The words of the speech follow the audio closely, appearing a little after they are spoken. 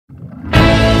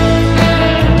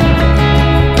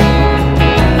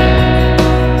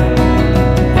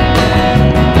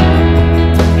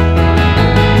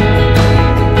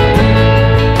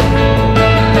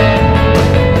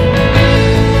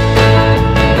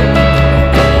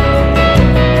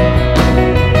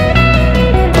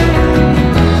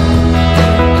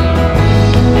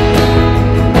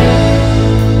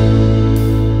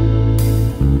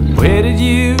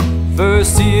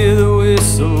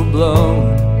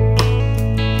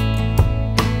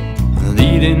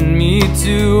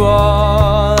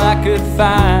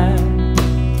find.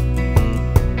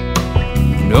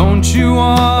 Don't you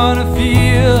wanna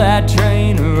feel that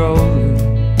train rolling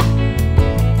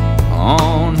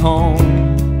on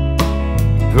home?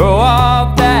 Throw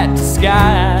off that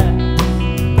disguise.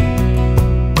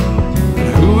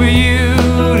 Who are you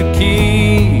to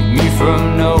keep me from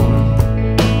knowing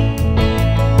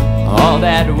all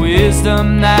that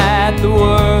wisdom that the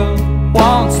world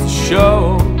wants to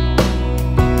show?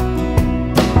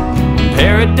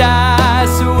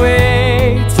 Paradise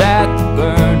awaits at the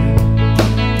burning.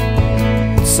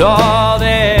 It's all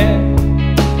there,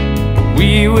 but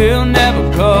we will never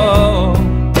go.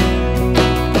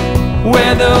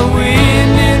 Where the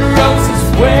wind and roses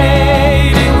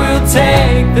wait, it will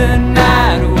take the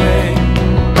night away.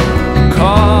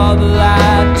 Call the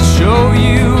light to show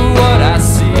you what I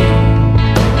see.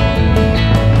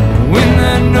 When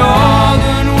the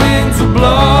northern winds will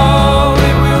blow,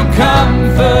 it will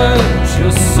comfort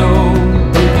your soul.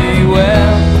 Be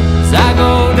well as I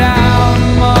go down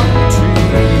among the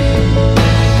trees,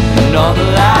 and all the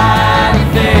light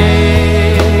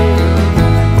fades,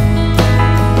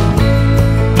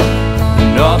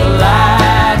 and all the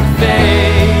light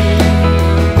fades.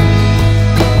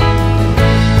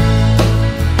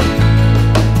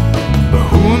 But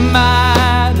who am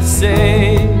I to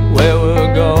say where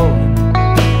we're going?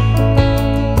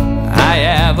 I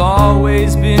have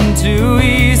always been too